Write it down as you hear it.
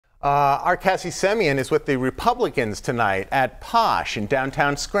Our Cassie Semyon is with the Republicans tonight at Posh in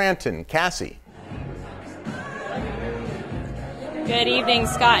downtown Scranton. Cassie. Good evening,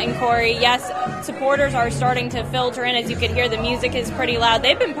 Scott and Corey. Yes, supporters are starting to filter in. As you can hear, the music is pretty loud.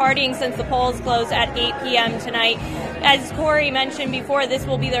 They've been partying since the polls closed at 8 p.m. tonight. As Corey mentioned before, this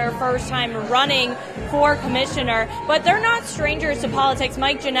will be their first time running for commissioner, but they're not strangers to politics.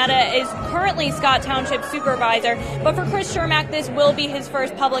 Mike Janetta is currently Scott Township supervisor, but for Chris Shermack, this will be his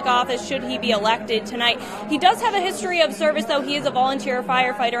first public office should he be elected tonight. He does have a history of service, though. He is a volunteer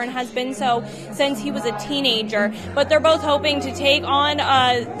firefighter and has been so since he was a teenager, but they're both hoping to take on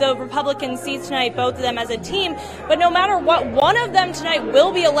the Republican seats tonight, both of them as a team. But no matter what, one of them tonight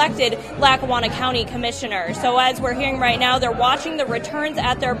will be elected Lackawanna County commissioner. So as we're hearing right now, they're watching the returns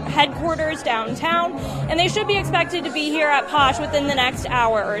at their headquarters downtown, and they should be expected to be here at Posh within the next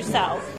hour or so.